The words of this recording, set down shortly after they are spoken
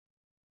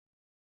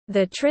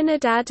The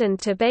Trinidad and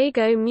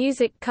Tobago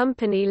Music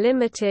Company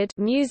Limited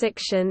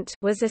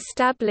was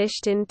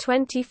established in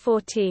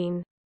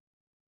 2014.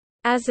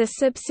 As a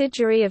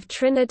subsidiary of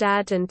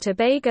Trinidad and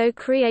Tobago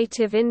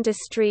Creative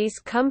Industries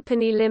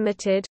Company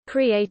Limited,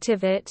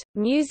 Creativit,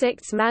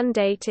 Music's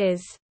mandate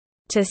is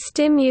to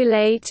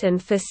stimulate and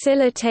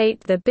facilitate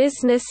the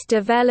business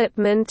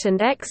development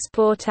and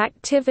export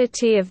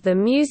activity of the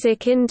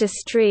music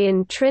industry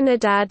in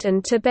Trinidad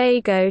and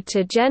Tobago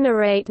to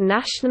generate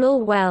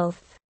national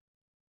wealth.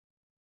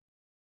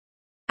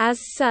 As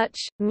such,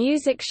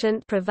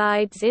 MusicTT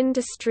provides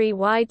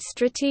industry-wide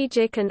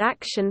strategic and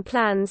action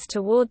plans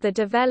toward the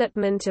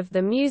development of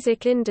the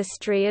music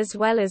industry as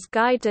well as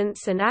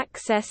guidance and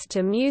access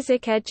to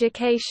music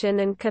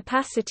education and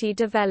capacity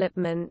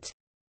development.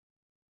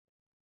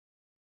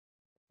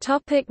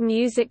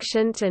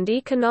 MusicTT and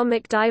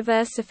economic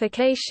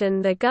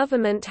diversification. The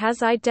government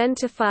has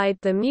identified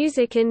the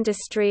music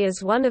industry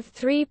as one of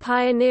three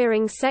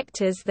pioneering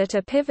sectors that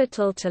are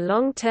pivotal to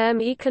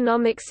long-term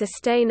economic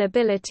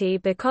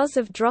sustainability because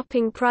of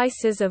dropping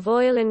prices of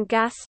oil and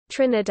gas,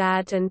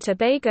 Trinidad and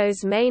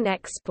Tobago's main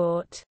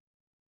export.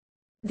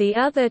 The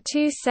other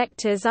two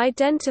sectors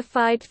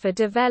identified for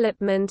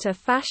development are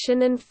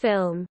fashion and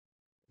film.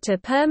 To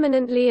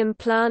permanently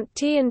implant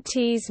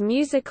TNT's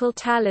musical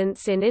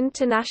talents in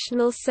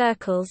international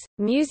circles,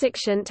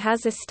 MusicTT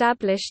has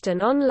established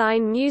an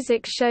online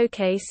music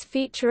showcase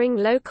featuring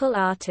local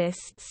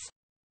artists.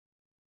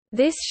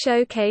 This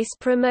showcase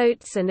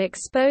promotes and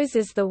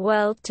exposes the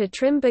world to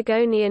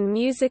Trinbagonian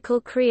musical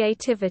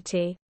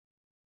creativity.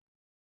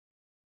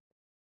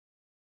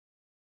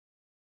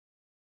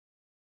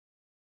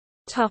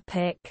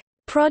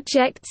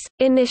 Projects,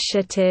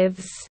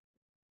 initiatives.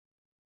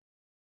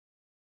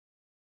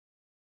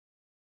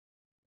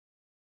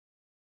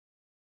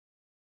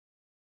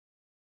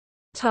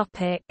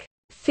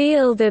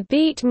 Feel the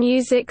Beat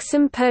Music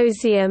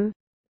Symposium.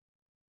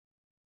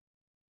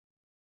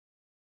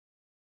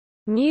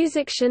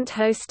 MusicTT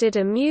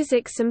hosted a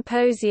music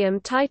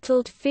symposium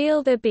titled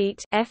Feel the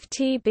Beat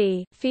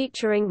 (FTB),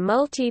 featuring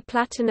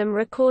multi-platinum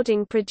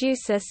recording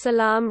producer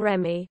Salam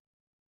Remy.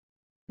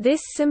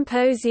 This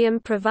symposium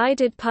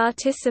provided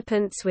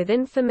participants with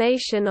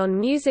information on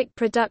music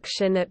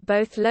production at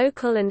both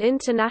local and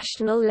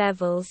international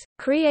levels,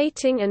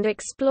 creating and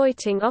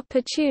exploiting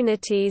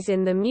opportunities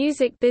in the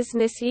music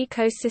business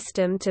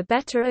ecosystem to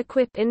better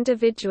equip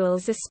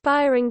individuals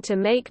aspiring to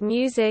make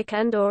music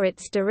and/or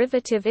its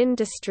derivative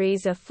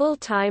industries a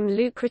full-time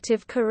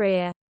lucrative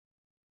career.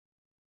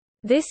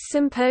 This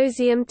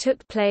symposium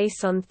took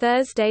place on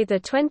Thursday,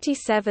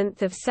 27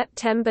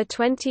 September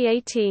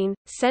 2018,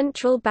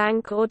 Central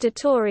Bank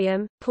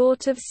Auditorium,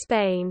 Port of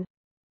Spain.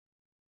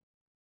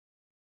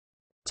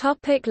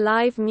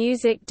 Live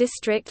music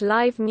district.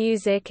 Live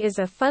music is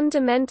a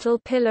fundamental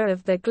pillar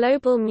of the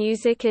global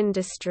music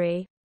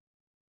industry.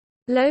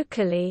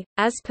 Locally,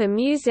 as per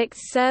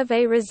MusicTT's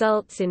survey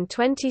results in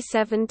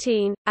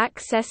 2017,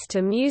 access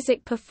to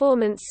music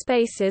performance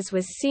spaces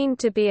was seen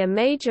to be a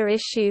major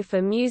issue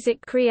for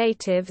music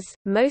creatives,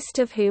 most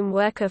of whom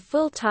work a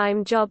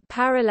full-time job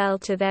parallel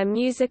to their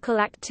musical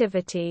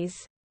activities.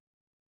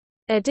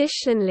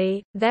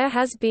 Additionally, there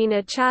has been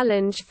a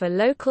challenge for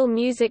local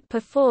music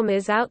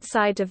performers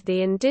outside of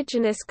the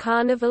indigenous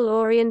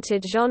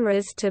carnival-oriented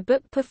genres to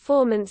book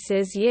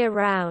performances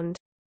year-round.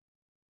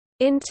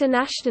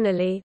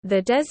 Internationally,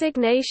 the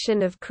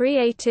designation of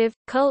creative,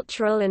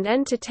 cultural and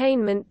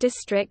entertainment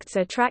districts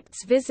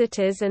attracts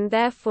visitors and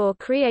therefore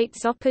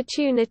creates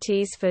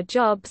opportunities for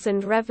jobs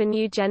and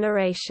revenue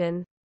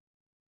generation.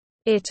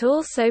 It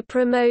also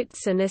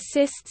promotes and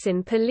assists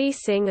in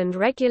policing and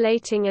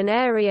regulating an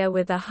area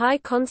with a high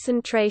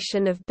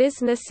concentration of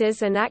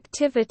businesses and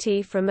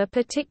activity from a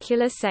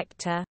particular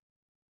sector.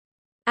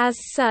 As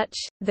such,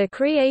 the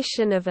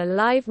creation of a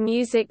live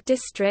music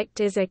district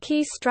is a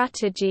key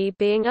strategy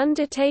being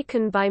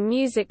undertaken by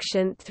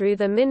MusicTT through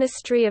the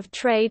Ministry of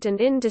Trade and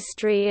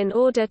Industry in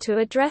order to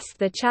address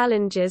the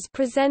challenges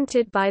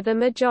presented by the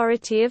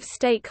majority of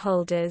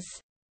stakeholders.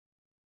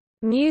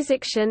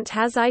 MusicTT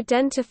has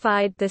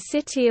identified the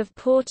city of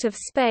Port of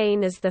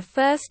Spain as the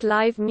first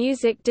live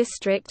music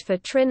district for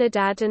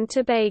Trinidad and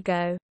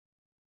Tobago.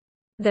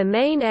 The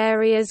main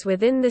areas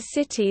within the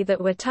city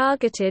that were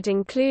targeted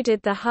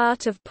included the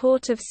heart of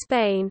Port of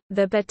Spain,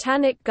 the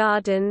Botanic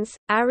Gardens,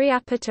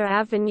 Ariapita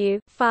Avenue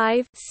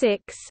 5,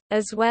 6,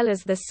 as well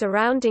as the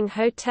surrounding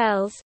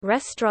hotels,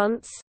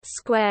 restaurants,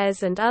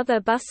 squares and other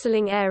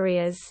bustling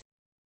areas.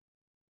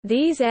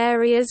 These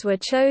areas were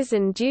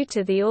chosen due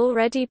to the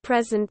already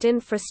present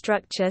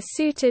infrastructure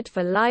suited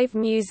for live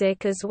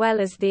music as well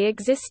as the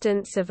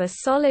existence of a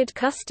solid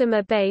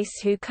customer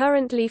base who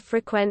currently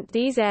frequent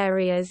these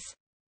areas.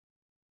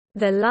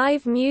 The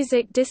Live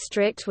Music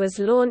District was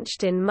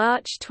launched in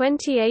March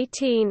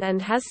 2018 and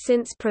has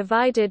since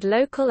provided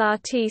local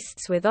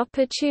artists with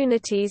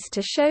opportunities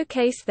to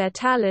showcase their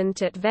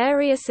talent at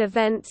various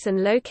events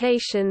and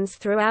locations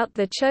throughout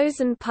the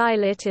chosen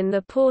pilot in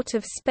the Port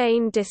of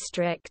Spain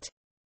district.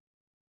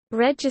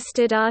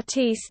 Registered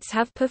artists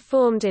have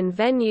performed in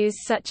venues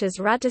such as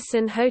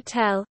Radisson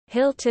Hotel,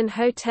 Hilton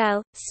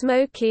Hotel,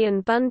 Smokey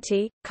and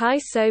Bunty,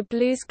 Calypso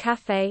Blues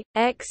Café,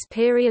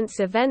 Experience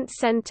Event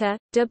Center,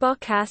 De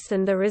Bocas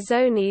and the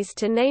Rizonis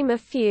to name a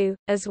few,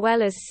 as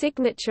well as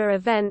signature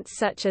events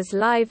such as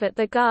Live at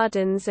the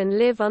Gardens and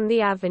Live on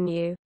the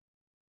Avenue.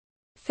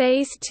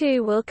 Phase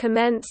 2 will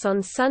commence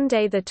on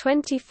Sunday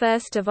 21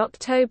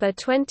 October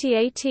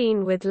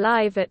 2018 with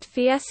Live at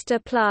Fiesta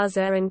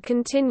Plaza and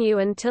continue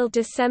until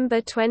December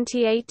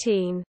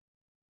 2018.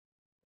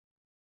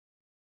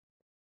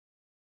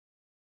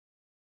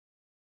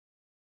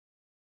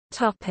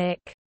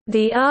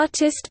 The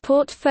Artist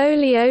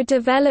Portfolio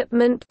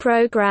Development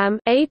Program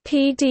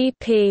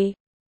 (APDP).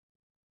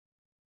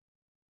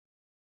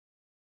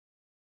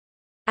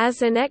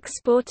 As an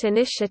export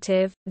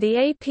initiative, the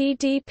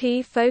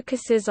APDP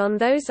focuses on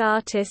those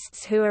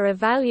artists who are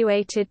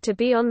evaluated to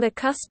be on the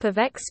cusp of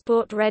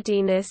export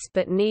readiness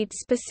but need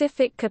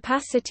specific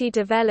capacity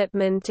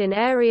development in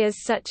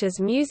areas such as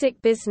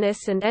music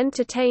business and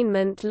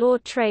entertainment law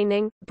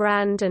training,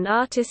 brand and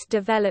artist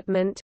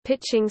development,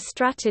 pitching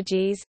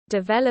strategies,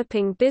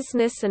 developing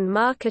business and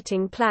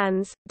marketing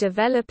plans,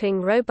 developing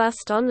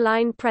robust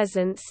online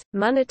presence,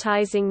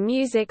 monetizing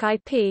music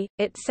IP,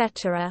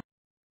 etc.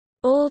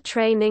 All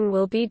training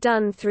will be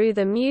done through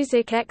the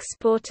Music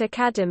Export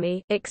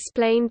Academy,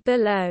 explained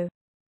below.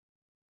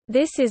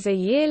 This is a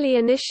yearly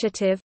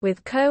initiative,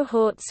 with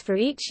cohorts for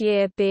each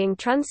year being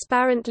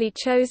transparently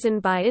chosen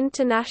by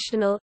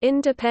international,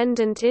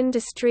 independent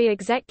industry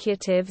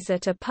executives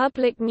at a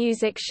public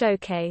music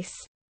showcase.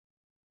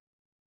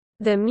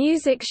 The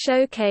Music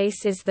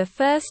Showcase is the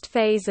first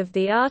phase of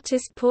the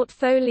Artist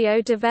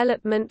Portfolio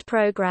Development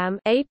Program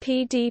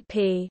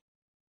 (APDP).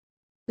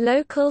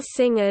 Local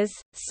singers,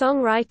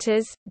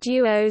 songwriters,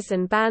 duos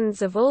and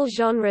bands of all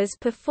genres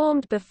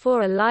performed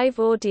before a live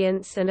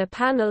audience and a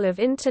panel of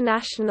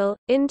international,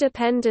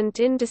 independent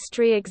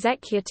industry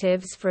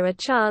executives for a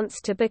chance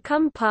to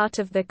become part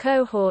of the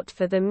cohort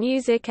for the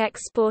Music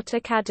Export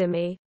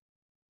Academy.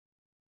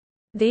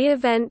 The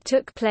event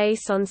took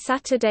place on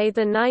Saturday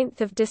 9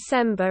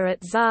 December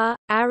at ZA,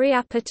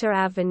 Ariapita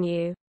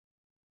Avenue.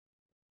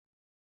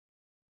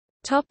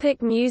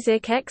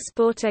 Music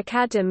Export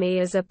Academy.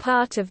 As a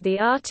part of the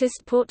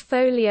Artist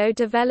Portfolio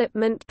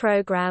Development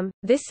Program,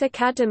 this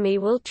academy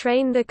will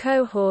train the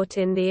cohort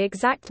in the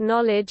exact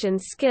knowledge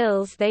and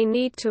skills they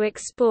need to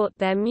export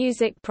their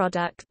music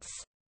products.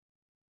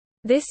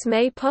 This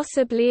may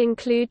possibly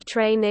include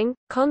training,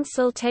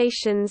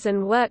 consultations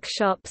and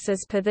workshops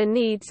as per the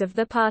needs of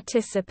the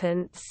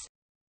participants.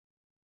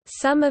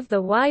 Some of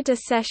the wider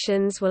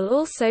sessions will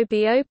also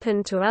be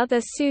open to other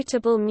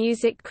suitable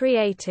music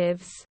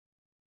creatives.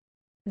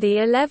 The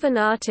 11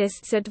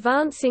 artists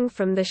advancing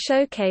from the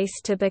showcase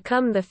to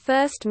become the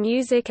first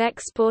Music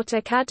Export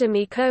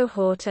Academy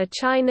cohort are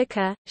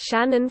Chinaka,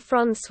 Shannon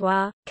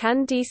Francois,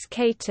 Candice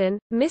Caton,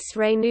 Miss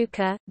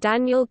Renuka,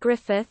 Daniel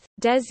Griffith,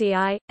 Desi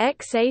I,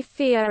 Xa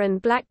Fia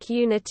and Black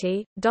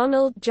Unity,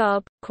 Donald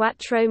Job,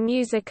 Quattro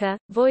Musica,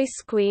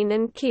 Voice Queen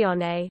and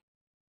Kione.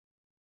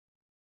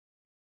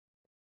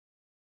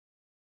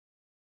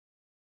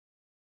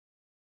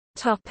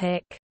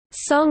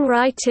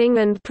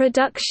 Songwriting and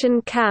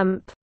Production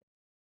Camp.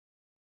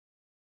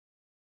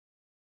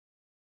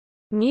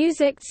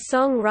 Music's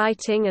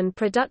Songwriting and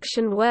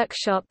Production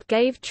Workshop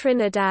gave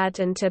Trinidad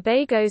and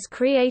Tobago's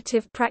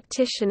creative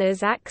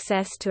practitioners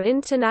access to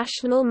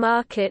international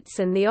markets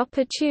and the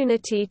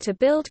opportunity to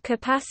build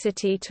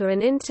capacity to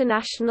an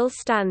international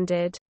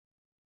standard.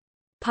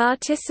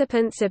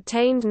 Participants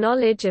obtained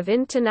knowledge of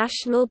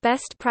international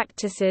best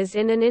practices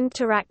in an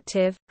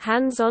interactive,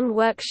 hands-on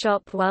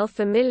workshop while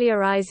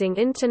familiarizing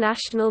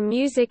international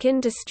music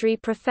industry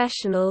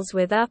professionals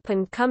with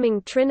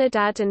up-and-coming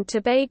Trinidad and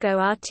Tobago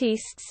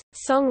artists,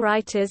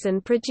 songwriters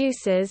and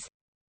producers.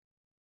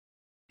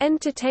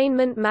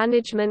 Entertainment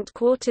Management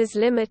Quarters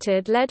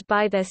Limited, led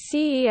by their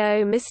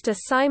CEO Mr.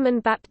 Simon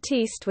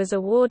Baptiste, was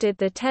awarded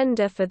the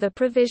tender for the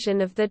provision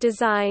of the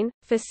design,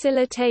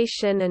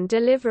 facilitation and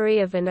delivery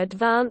of an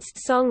advanced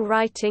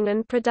songwriting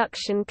and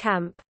production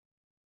camp.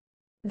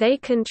 They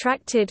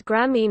contracted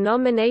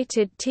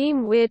Grammy-nominated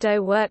Team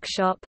Weirdo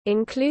Workshop,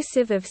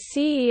 inclusive of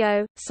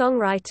CEO,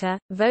 songwriter,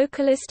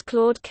 vocalist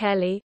Claude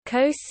Kelly,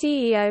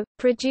 co-CEO,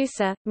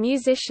 producer,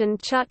 musician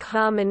Chuck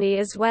Harmony,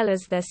 as well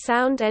as their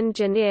sound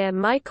engineer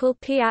Michael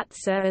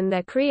Piazza and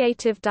their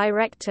creative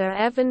director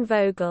Evan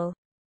Vogel.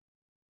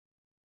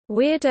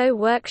 Weirdo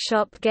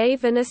Workshop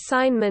gave an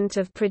assignment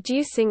of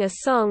producing a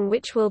song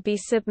which will be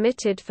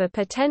submitted for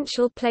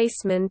potential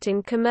placement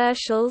in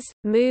commercials,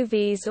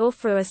 movies or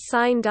for a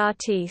signed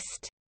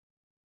artiste.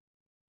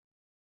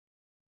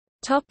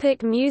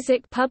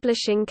 Music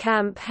Publishing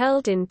Camp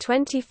held in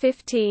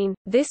 2015.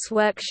 This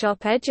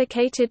workshop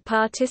educated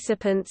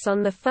participants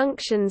on the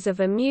functions of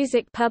a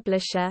music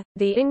publisher,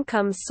 the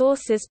income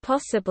sources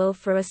possible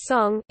for a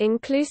song,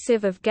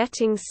 inclusive of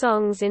getting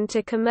songs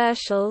into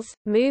commercials,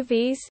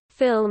 movies,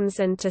 films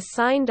and to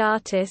signed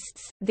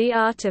artists, the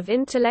art of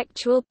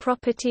intellectual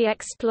property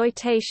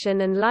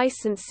exploitation and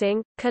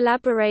licensing,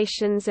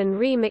 collaborations and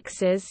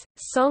remixes,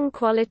 song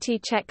quality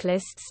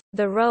checklists,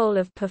 the role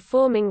of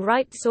performing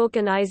rights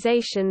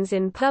organizations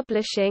in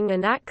publishing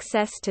and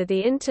access to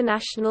the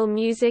international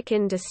music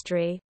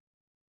industry.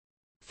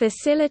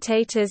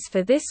 Facilitators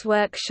for this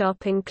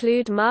workshop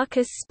include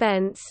Marcus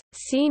Spence,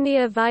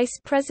 Senior Vice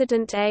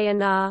President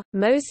A&R,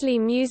 Mosley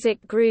Music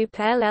Group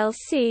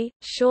LLC,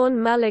 Sean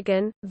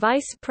Mulligan,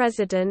 Vice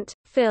President,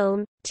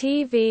 Film,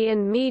 TV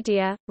and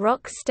Media,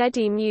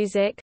 Rocksteady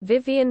Music,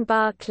 Vivian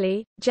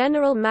Barclay,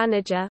 General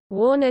Manager,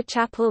 Warner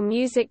Chappell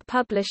Music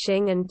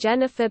Publishing and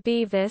Jennifer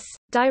Beavis,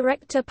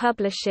 Director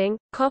Publishing,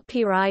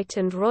 Copyright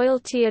and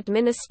Royalty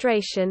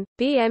Administration,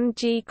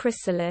 BMG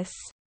Chrysalis.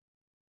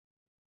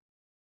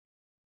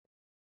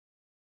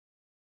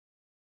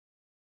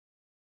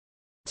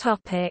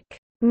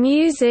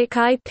 Music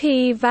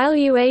IP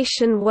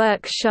Valuation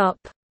Workshop.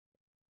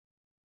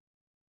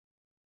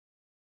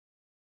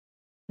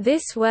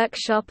 This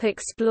workshop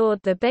explored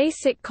the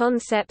basic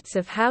concepts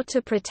of how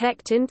to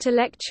protect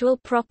intellectual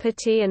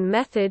property and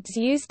methods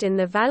used in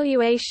the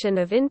valuation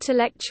of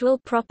intellectual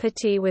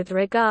property with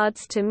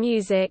regards to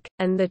music,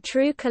 and the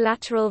true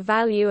collateral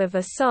value of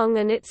a song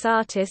and its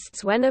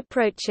artists when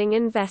approaching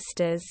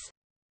investors.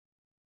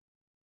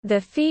 The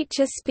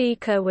feature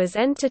speaker was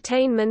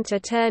entertainment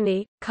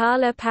attorney,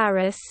 Carla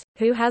Paris,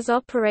 who has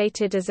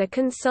operated as a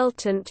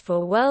consultant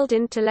for World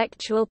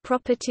Intellectual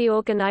Property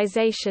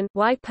Organization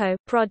 (WIPO)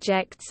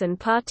 projects and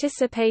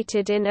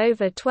participated in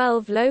over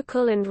 12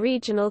 local and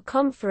regional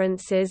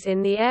conferences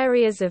in the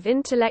areas of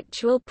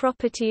intellectual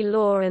property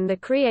law and the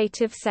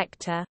creative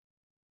sector.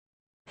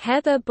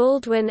 Heather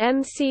Baldwin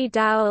MC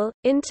Dowell,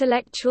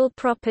 intellectual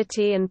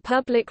property and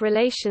public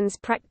relations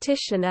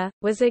practitioner,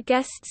 was a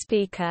guest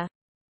speaker.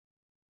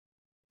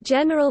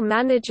 General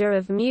Manager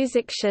of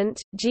MusicTT,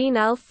 Jean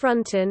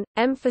Alfronten,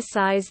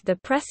 emphasized the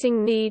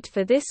pressing need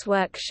for this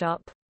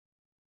workshop.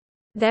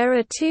 There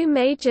are two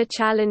major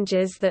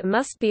challenges that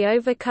must be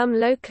overcome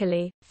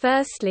locally.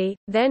 Firstly,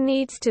 there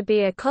needs to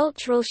be a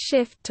cultural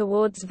shift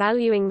towards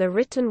valuing the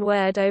written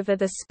word over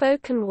the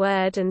spoken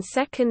word, and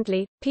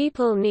secondly,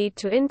 people need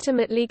to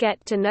intimately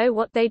get to know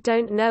what they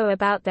don't know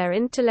about their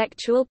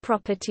intellectual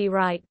property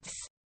rights.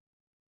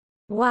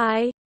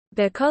 Why?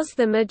 Because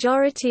the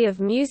majority of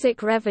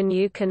music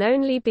revenue can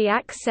only be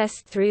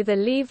accessed through the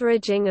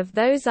leveraging of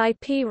those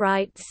IP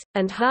rights,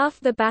 and half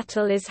the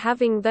battle is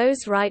having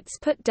those rights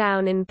put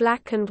down in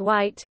black and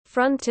white,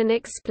 Fronten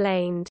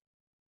explained.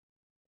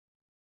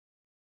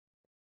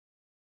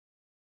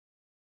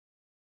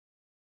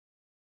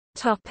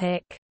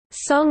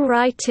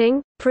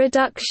 Songwriting,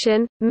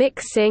 production,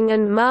 mixing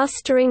and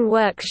mastering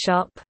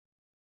workshop.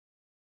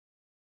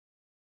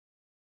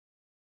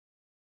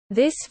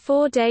 This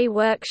 4-day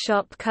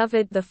workshop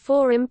covered the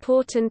 4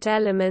 important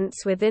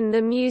elements within the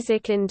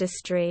music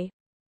industry.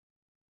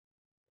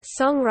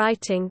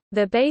 Songwriting,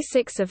 the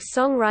basics of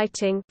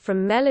songwriting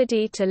from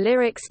melody to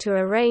lyrics to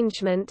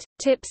arrangement,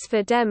 tips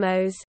for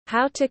demos,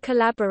 how to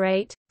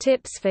collaborate,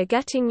 tips for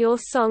getting your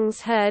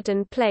songs heard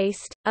and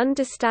placed,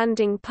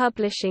 understanding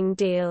publishing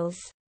deals.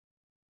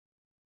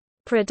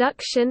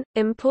 Production,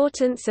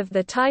 importance of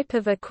the type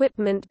of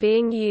equipment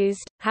being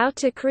used, how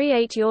to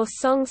create your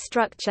song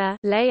structure,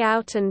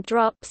 layout and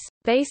drops,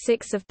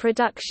 basics of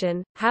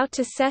production, how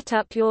to set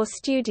up your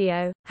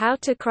studio, how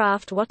to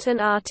craft what an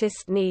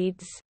artist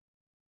needs.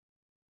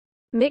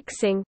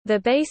 Mixing, the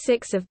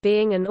basics of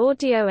being an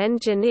audio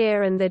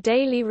engineer and the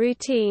daily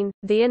routine,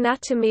 the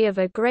anatomy of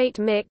a great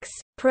mix,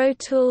 Pro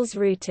Tools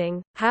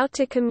routing, how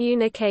to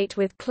communicate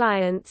with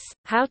clients,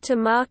 how to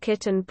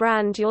market and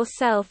brand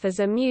yourself as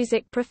a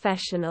music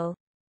professional.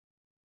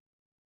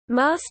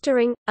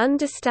 Mastering,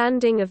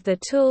 understanding of the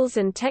tools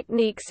and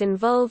techniques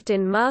involved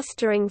in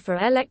mastering for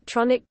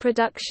electronic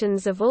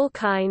productions of all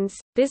kinds,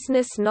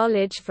 business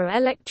knowledge for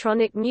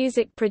electronic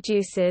music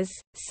producers,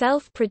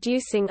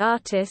 self-producing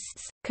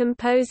artists,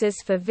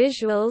 composers for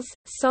visuals,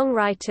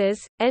 songwriters,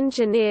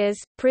 engineers,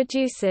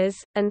 producers,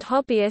 and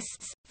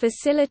hobbyists.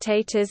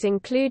 Facilitators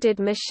included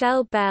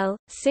Michelle Bell,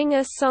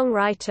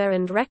 singer-songwriter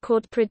and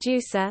record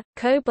producer,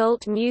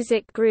 Cobalt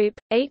Music Group,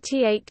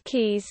 88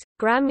 Keys,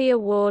 Grammy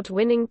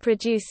Award-winning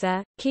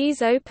producer,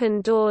 Keys Open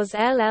Doors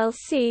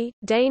LLC,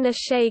 Dana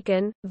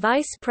Shagan,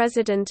 Vice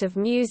President of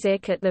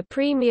Music at the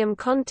Premium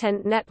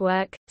Content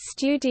Network,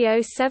 Studio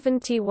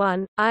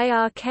 71,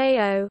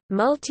 IRKO,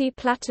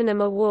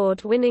 Multi-Platinum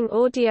Award-winning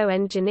audio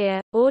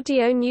engineer,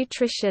 Audio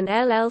Nutrition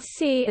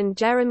LLC and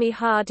Jeremy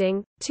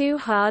Harding, 2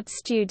 Hard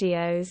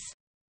Studios.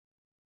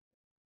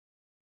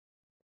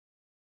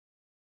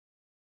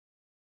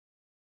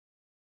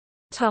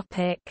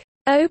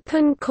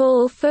 Open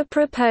call for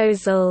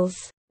proposals.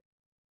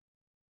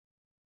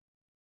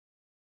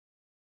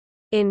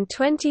 In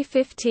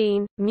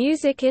 2015,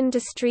 music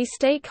industry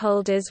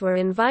stakeholders were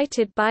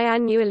invited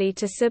biannually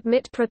to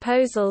submit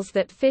proposals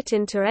that fit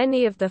into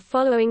any of the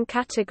following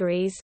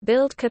categories: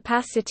 build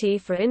capacity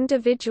for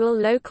individual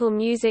local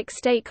music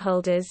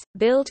stakeholders,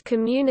 build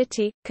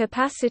community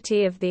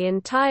capacity of the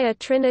entire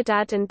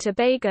Trinidad and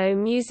Tobago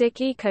music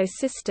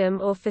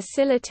ecosystem, or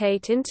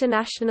facilitate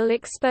international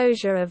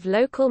exposure of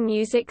local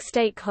music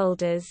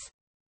stakeholders.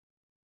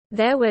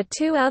 There were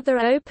two other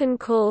open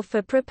call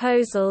for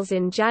proposals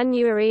in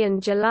January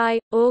and July,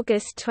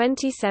 August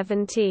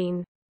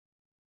 2017.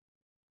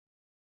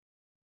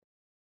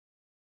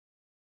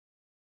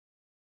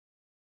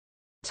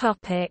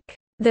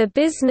 The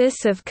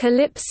Business of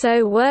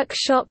Calypso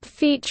workshop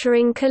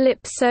featuring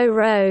Calypso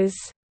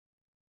Rose.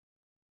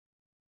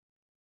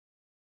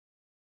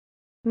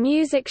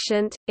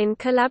 MusicTT, in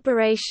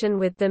collaboration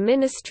with the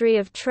Ministry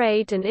of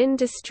Trade and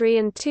Industry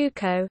and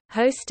TUCO,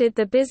 hosted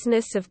the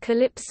Business of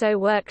Calypso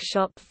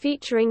workshop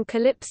featuring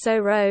Calypso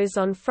Rose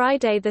on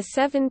Friday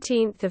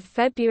 17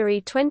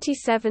 February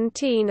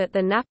 2017 at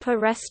the Napa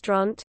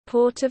Restaurant,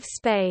 Port of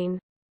Spain.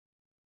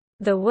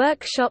 The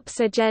workshop's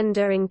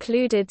agenda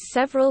included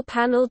several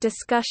panel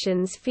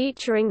discussions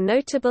featuring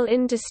notable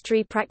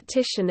industry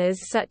practitioners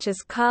such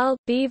as Carl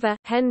Beaver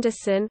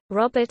Henderson,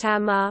 Robert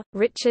Amar,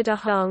 Richard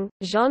Ahong,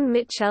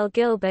 Jean-Michel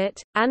Gilbert,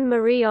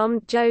 Anne-Marie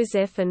Omd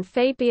Joseph and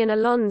Fabian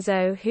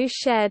Alonso, who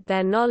shared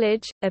their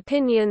knowledge,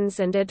 opinions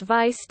and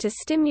advice to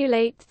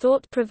stimulate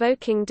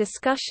thought-provoking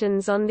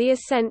discussions on the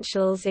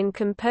essentials in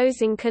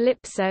composing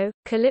calypso,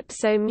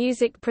 calypso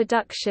music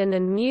production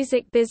and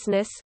music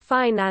business,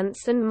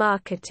 finance and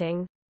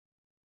marketing.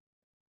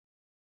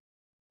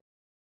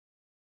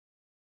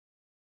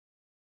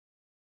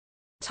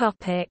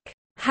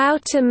 How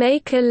to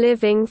make a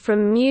living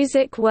from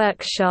music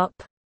workshop.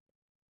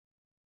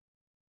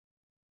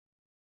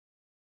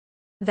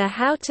 The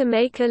How to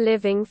Make a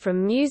Living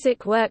from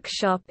Music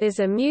workshop is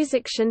a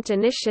MusicTT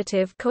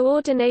initiative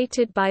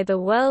coordinated by the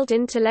World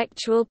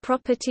Intellectual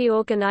Property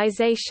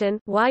Organization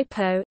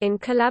 (WIPO) in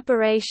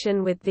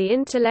collaboration with the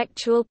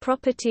Intellectual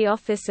Property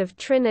Office of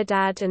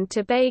Trinidad and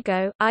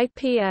Tobago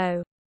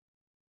 (IPO).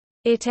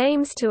 It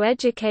aims to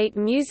educate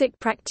music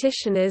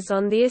practitioners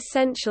on the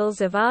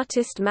essentials of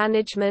artist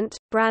management,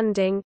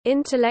 branding,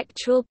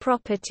 intellectual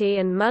property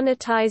and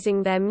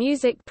monetizing their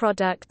music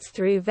products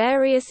through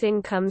various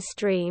income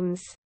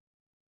streams.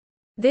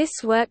 This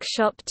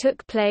workshop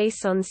took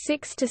place on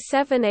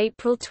 6–7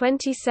 April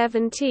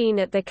 2017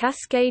 at the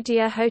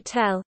Cascadia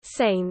Hotel,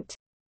 St.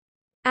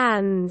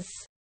 Anne's.